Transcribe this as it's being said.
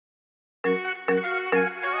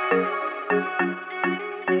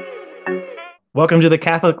Welcome to the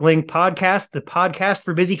Catholic Link podcast, the podcast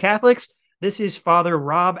for busy Catholics. This is Father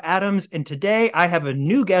Rob Adams, and today I have a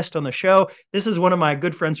new guest on the show. This is one of my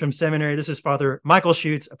good friends from seminary. This is Father Michael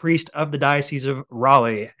Schutz, a priest of the Diocese of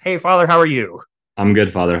Raleigh. Hey, Father, how are you? I'm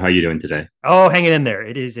good, Father. How are you doing today? Oh, hanging in there.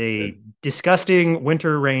 It is a Good. disgusting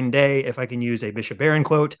winter rain day, if I can use a Bishop Barron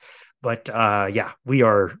quote. But yeah, we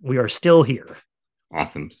are still here.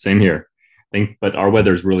 Awesome. Same here. But our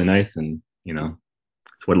weather is really nice, and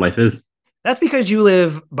it's what life is. That's because you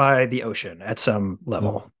live by the ocean at some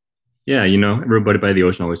level. Yeah, everybody by the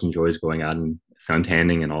ocean always enjoys going out and sun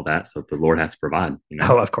tanning and all that. So the Lord has to provide.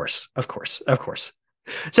 Oh, of course, of course, of course.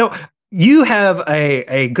 So you have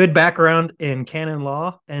a good background in canon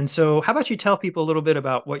law. And so how about you tell people a little bit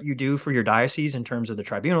about what you do for your diocese in terms of the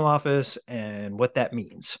tribunal office and what that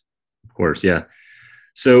means? Of course, yeah.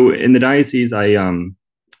 So in the diocese, I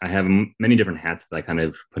have many different hats that I kind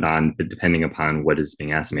of put on, but depending upon what is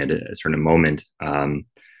being asked of me at a certain moment.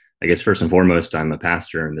 I guess first and foremost, I'm a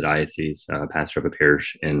pastor in the diocese, pastor of a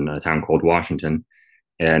parish in a town called Washington,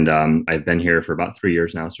 and I've been here for about 3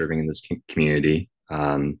 years now, serving in this community.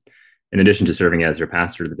 In addition to serving as their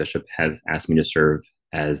pastor, the bishop has asked me to serve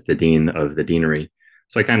as the dean of the deanery.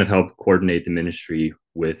 So I kind of help coordinate the ministry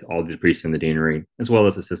with all the priests in the deanery, as well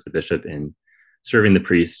as assist the bishop in serving the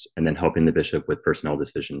priests and then helping the bishop with personnel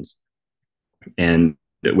decisions. And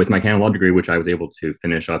with my canon law degree, which I was able to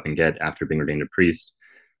finish up and get after being ordained a priest,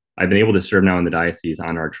 I've been able to serve now in the diocese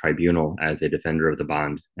on our tribunal as a defender of the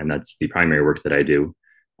bond, and that's the primary work that I do.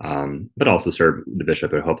 But also serve the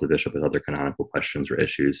bishop or help the bishop with other canonical questions or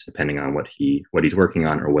issues, depending on what he's working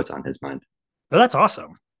on or what's on his mind. Well, that's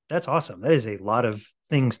awesome. That's awesome. That is a lot of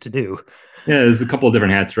things to do. Yeah, there's a couple of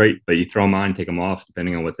different hats, right? But you throw them on, take them off,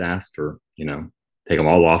 depending on what's asked, or take them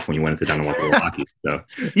all off when you want to sit down and watch a little hockey. So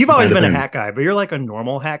You've it always kind of been a depends. hat guy, but you're like a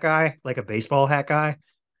normal hat guy, like a baseball hat guy.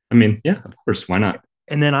 I mean, yeah, of course, why not?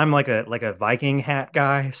 And then I'm like a Viking hat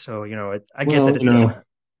guy. So, I get that Well, it's different.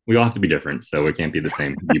 we all have to be different, so it can't be the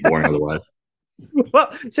same. It'd be boring otherwise.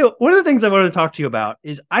 Well, so one of the things I wanted to talk to you about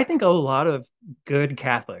is I think a lot of good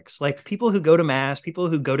Catholics, like people who go to mass, people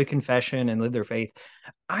who go to confession and live their faith,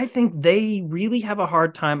 I think they really have a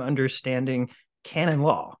hard time understanding canon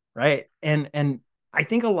law, right? And I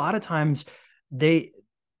think a lot of times they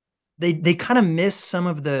they kind of miss some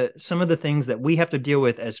of the things that we have to deal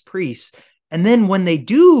with as priests. And then when they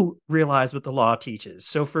do realize what the law teaches,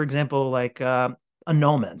 so for example, like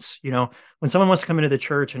annulments, when someone wants to come into the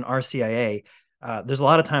church in RCIA, there's a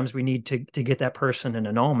lot of times we need to get that person an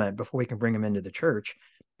annulment before we can bring them into the church.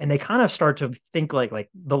 And they kind of start to think like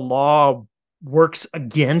the law works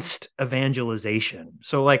against evangelization.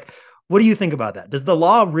 So like, what do you think about that? Does the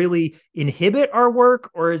law really inhibit our work,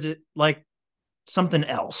 or is it like something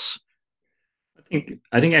else?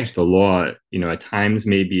 I think actually the law, at times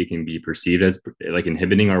maybe it can be perceived as like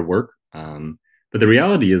inhibiting our work. But the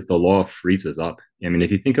reality is the law frees us up. I mean,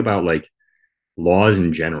 if you think about like laws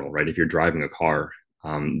in general, right? If you're driving a car,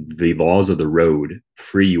 the laws of the road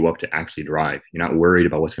free you up to actually drive. You're not worried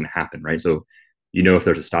about what's going to happen, right? So, if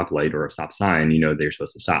there's a stoplight or a stop sign, they're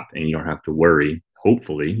supposed to stop, and you don't have to worry.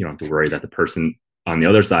 Hopefully, you don't have to worry that the person on the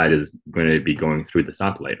other side is going to be going through the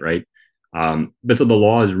stoplight, right? But so the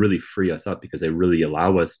laws really free us up because they really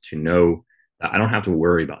allow us to know that I don't have to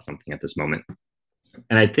worry about something at this moment.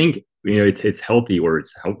 And I think it's healthy or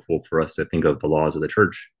it's helpful for us to think of the laws of the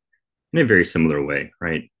church in a very similar way,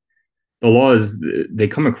 right? The laws they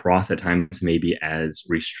come across at times maybe as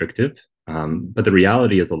restrictive, but the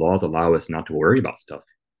reality is the laws allow us not to worry about stuff.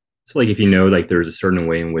 So, like if like there's a certain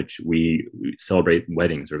way in which we celebrate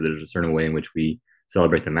weddings, or there's a certain way in which we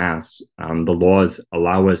celebrate the mass, the laws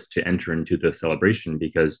allow us to enter into the celebration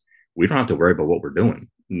because we don't have to worry about what we're doing.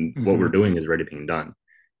 What we're Mm-hmm. doing is already being done.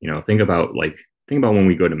 Think about when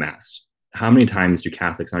we go to mass. How many times do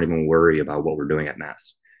Catholics not even worry about what we're doing at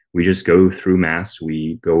mass? We just go through mass.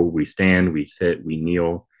 We go, we stand, we sit, we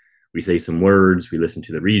kneel, we say some words, we listen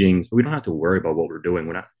to the readings, but we don't have to worry about what we're doing.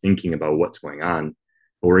 We're not thinking about what's going on,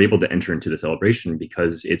 but we're able to enter into the celebration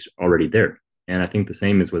because it's already there. And I think the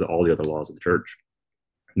same is with all the other laws of the church.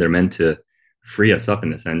 They're meant to free us up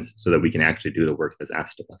in a sense so that we can actually do the work that's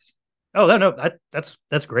asked of us. Oh, no,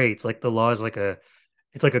 that's great. It's like the law is like a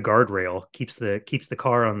guardrail, keeps the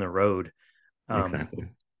car on the road. Um, Exactly.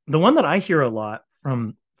 the one that I hear a lot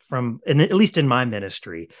from and at least in my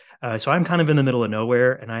ministry, so I'm kind of in the middle of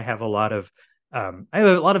nowhere, and I have a lot of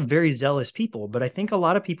very zealous people, but I think a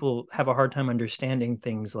lot of people have a hard time understanding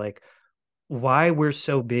things like why we're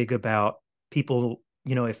so big about people,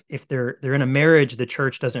 if they're in a marriage the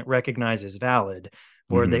church doesn't recognize as valid,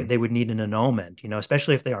 or Hmm. they would need an annulment,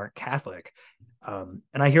 especially if they aren't Catholic. And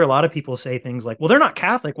I hear a lot of people say things like, well, they're not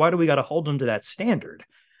Catholic. Why do we got to hold them to that standard?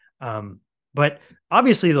 Um, but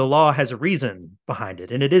obviously the law has a reason behind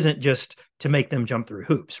it, and it isn't just to make them jump through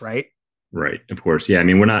hoops, right? Right. Of course. Yeah. I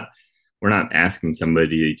mean, we're not asking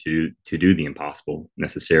somebody to do the impossible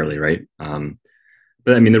necessarily, right?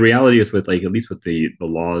 But I mean, the reality is with like at least with the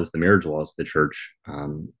laws, the marriage laws of the church,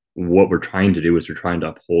 what we're trying to do is we're trying to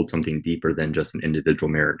uphold something deeper than just an individual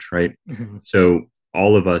marriage, right? Mm-hmm. So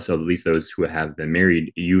all of us, or at least those who have been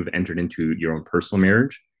married, you've entered into your own personal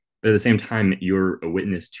marriage, but at the same time, you're a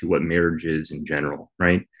witness to what marriage is in general,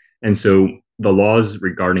 right? And so the laws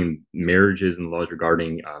regarding marriages and the laws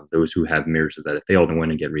regarding those who have marriages that have failed and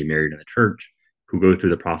want to get remarried in the church, who go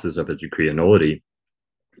through the process of a decree of nullity,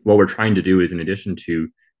 what we're trying to do is, in addition to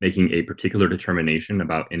making a particular determination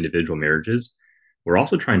about individual marriages, we're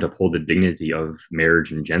also trying to uphold the dignity of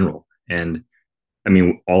marriage in general. And I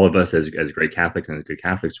mean, all of us as great Catholics and as good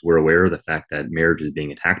Catholics, we're aware of the fact that marriage is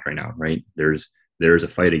being attacked right now, right? There's a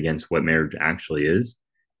fight against what marriage actually is.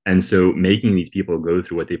 And so making these people go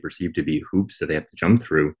through what they perceive to be hoops that they have to jump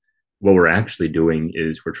through, what we're actually doing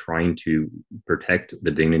is we're trying to protect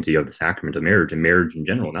the dignity of the sacrament of marriage and marriage in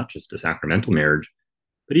general, not just a sacramental marriage,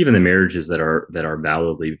 but even the marriages that are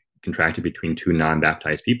validly contracted between two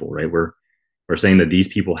non-baptized people, right? We're saying that these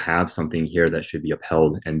people have something here that should be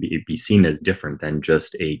upheld and be seen as different than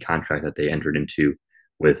just a contract that they entered into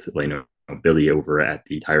with, Billy over at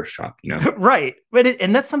the tire shop. Right,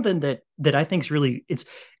 and that's something that I think is really it's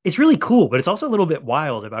really cool, but it's also a little bit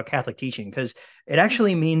wild about Catholic teaching, because it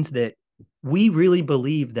actually means that we really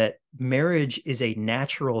believe that marriage is a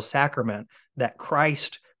natural sacrament that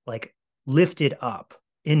Christ like lifted up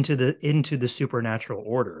into the supernatural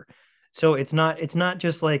order. So it's not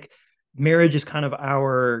just like marriage is kind of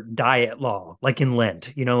our diet law, like in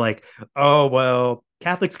Lent, like, oh, well,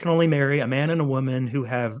 Catholics can only marry a man and a woman who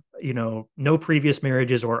have, no previous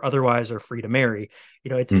marriages or otherwise are free to marry.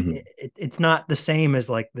 Mm-hmm. It's not the same as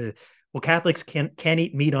like well, Catholics can't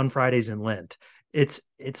eat meat on Fridays in Lent. It's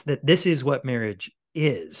that this is what marriage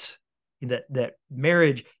is. That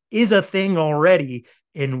marriage is a thing already,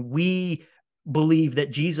 and we believe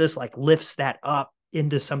that Jesus like lifts that up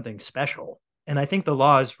into something special. And I think the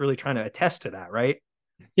law is really trying to attest to that, right?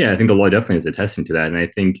 Yeah, I think the law definitely is attesting to that. And I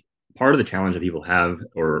think part of the challenge that people have,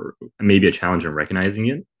 or maybe a challenge in recognizing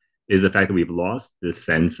it, is the fact that we've lost this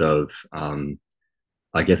sense of,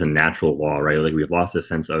 I guess, a natural law, right? Like we've lost a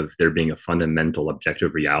sense of there being a fundamental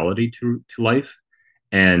objective reality to life.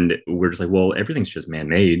 And we're just like, well, everything's just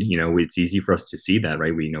man-made. It's easy for us to see that,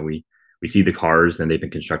 right? We see the cars and they've been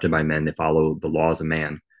constructed by men. They follow the laws of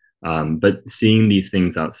man. But seeing these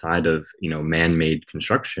things outside of man-made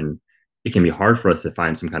construction, it can be hard for us to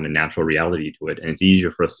find some kind of natural reality to it. And it's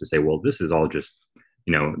easier for us to say, well, this is all just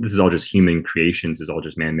human creations, this is all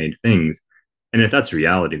just man-made things. And if that's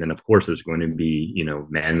reality, then of course there's going to be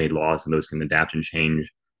man-made laws, and those can adapt and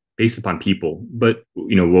change based upon people. But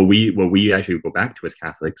what we actually go back to as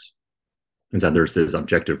Catholics is that there's this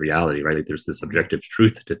objective reality, right? Like there's this objective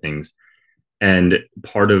truth to things. And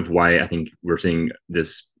part of why I think we're seeing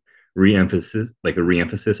this re-emphasis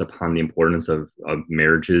upon the importance of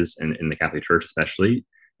marriages in the Catholic Church, especially,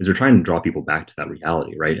 is we're trying to draw people back to that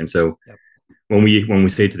reality, right? And so Yep. when we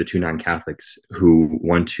say to the two non-Catholics who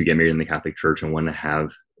want to get married in the Catholic Church and want to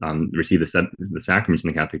have receive the sacraments in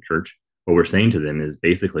the Catholic Church, what we're saying to them is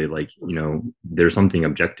basically like, there's something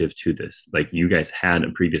objective to this. Like you guys had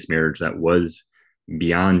a previous marriage that was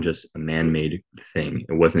beyond just a man-made thing.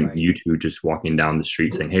 It wasn't Right. you two just walking down the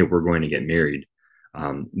street saying, "Hey, we're going to get married,"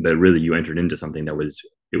 but really you entered into something that was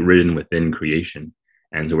written within creation,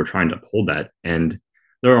 and so we're trying to uphold that. And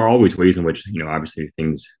there are always ways in which obviously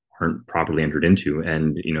things aren't properly entered into,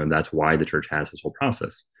 and that's why the church has this whole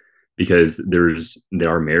process, because there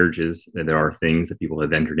are marriages and there are things that people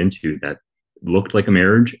have entered into that looked like a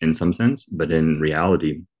marriage in some sense, but in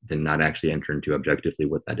reality did not actually enter into objectively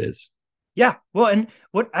what that is. Yeah. Well, and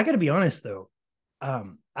what I got to be honest though,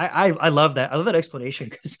 I love that. I love that explanation,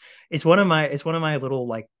 because it's one of my little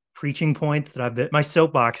like preaching points that I've been my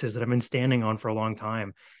soapboxes that I've been standing on for a long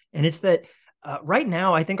time, and it's that right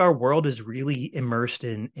now I think our world is really immersed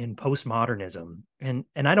in postmodernism, and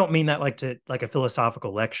I don't mean that like to like a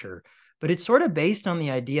philosophical lecture, but it's sort of based on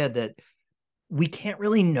the idea that we can't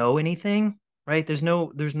really know anything, right? There's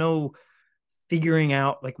no figuring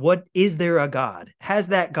out like, what is there a God? Has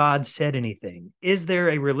that God said anything? Is there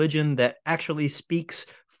a religion that actually speaks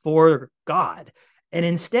for God? And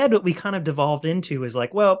instead, what we kind of devolved into is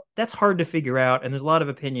like, well, that's hard to figure out, and there's a lot of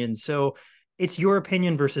opinions. So it's your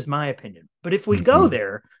opinion versus my opinion. But if we go Mm-hmm.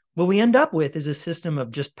 there, what we end up with is a system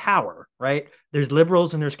of just power, right? There's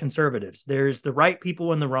liberals and there's conservatives. There's the right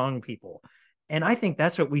people and the wrong people. And I think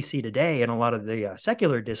that's what we see today in a lot of the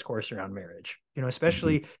secular discourse around marriage,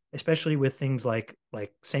 Mhm. especially with things like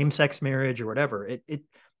same-sex marriage or whatever.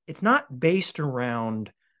 It's not based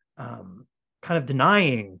around kind of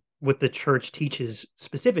denying what the church teaches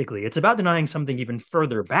specifically. It's about denying something even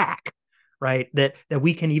further back, right? That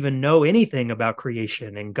we can even know anything about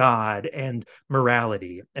creation and God and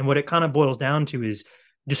morality. And what it kind of boils down to is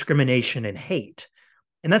discrimination and hate.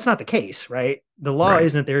 And that's not the case, right? The law Right.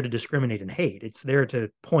 isn't there to discriminate and hate. It's there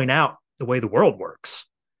to point out the way the world works.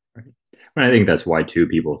 Right. And I think that's why too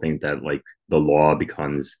people think that like the law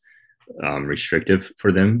becomes restrictive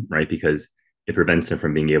for them, right? Because it prevents them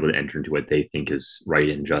from being able to enter into what they think is right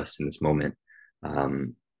and just in this moment.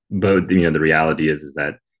 But the reality is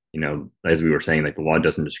that as we were saying, like the law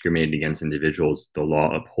doesn't discriminate against individuals. The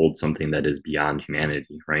law upholds something that is beyond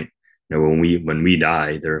humanity, right? When we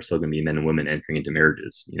die, there are still going to be men and women entering into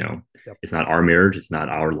marriages. Yep. It's not our marriage, it's not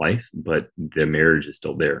our life, but the marriage is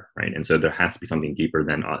still there, right? And so there has to be something deeper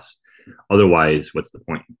than us. Otherwise, what's the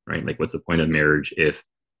point, right? Like, what's the point of marriage if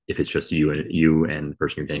it's just you and the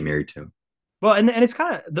person you're getting married to? Well, and it's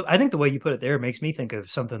kind of, I think the way you put it there makes me think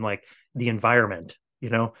of something like the environment. You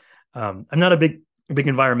know, I'm not a big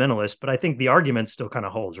environmentalist, but I think the argument still kind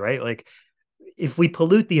of holds, right? Like, if we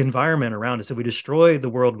pollute the environment around us, if we destroy the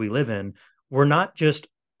world we live in, we're not just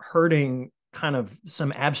hurting kind of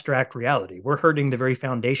some abstract reality. We're hurting the very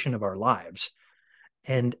foundation of our lives.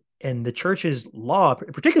 And the church's law,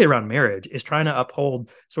 particularly around marriage, is trying to uphold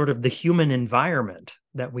sort of the human environment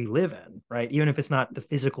that we live in, right? Even if it's not the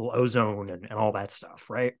physical ozone and all that stuff,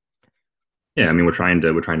 right? Yeah, I mean, we're trying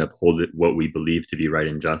to uphold what we believe to be right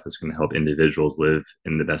and just that's going to help individuals live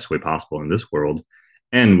in the best way possible in this world,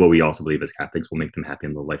 and what we also believe as Catholics will make them happy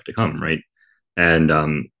in the life to come, right?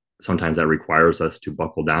 And sometimes that requires us to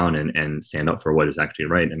buckle down and stand up for what is actually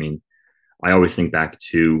right. I mean, I always think back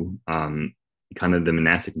to kind of the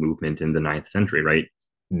monastic movement in the ninth century, right?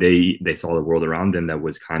 They saw the world around them that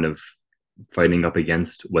was kind of fighting up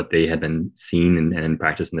against what they had been seen and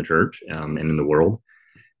practiced in the church and in the world,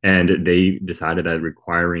 and they decided that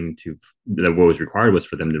what was required was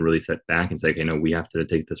for them to really sit back and say, okay, no, we have to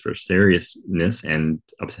take this for seriousness and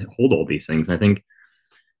uphold all these things. And I think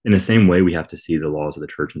in the same way, we have to see the laws of the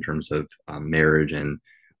church in terms of marriage and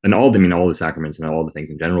all the sacraments and all the things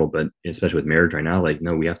in general, but especially with marriage right now, like,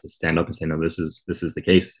 no, we have to stand up and say, no, this is the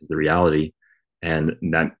case, this is the reality, and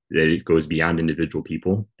that it goes beyond individual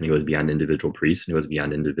people, and it goes beyond individual priests, and it goes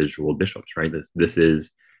beyond individual bishops, right? This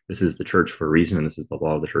is the church for a reason, and this is the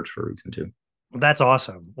law of the church for a reason too. That's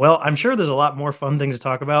awesome. Well, I'm sure there's a lot more fun things to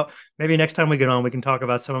talk about. Maybe next time we get on, we can talk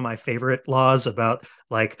about some of my favorite laws about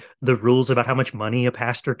like the rules about how much money a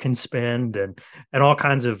pastor can spend and all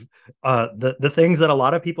kinds of the things that a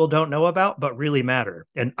lot of people don't know about but really matter.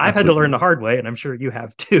 And I've had to learn the Absolutely. hard way, and I'm sure you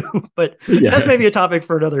have too. But that's Yeah. maybe a topic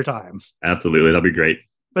for another time. Absolutely, that'll be great.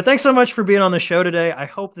 But thanks so much for being on the show today. I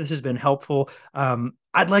hope this has been helpful.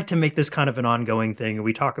 I'd like to make this kind of an ongoing thing.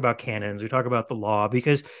 We talk about canons, we talk about the law,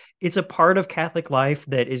 because it's a part of Catholic life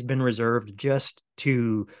that has been reserved just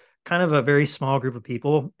to kind of a very small group of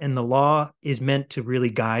people. And the law is meant to really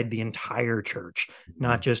guide the entire church,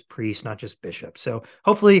 not just priests, not just bishops. So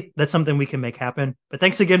hopefully that's something we can make happen. But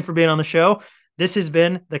thanks again for being on the show. This has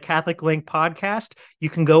been the Catholic Link podcast. You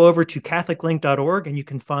can go over to CatholicLink.org and you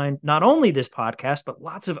can find not only this podcast, but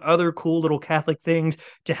lots of other cool little Catholic things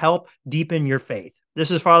to help deepen your faith. This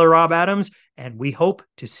is Father Rob Adams, and we hope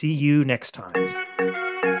to see you next time.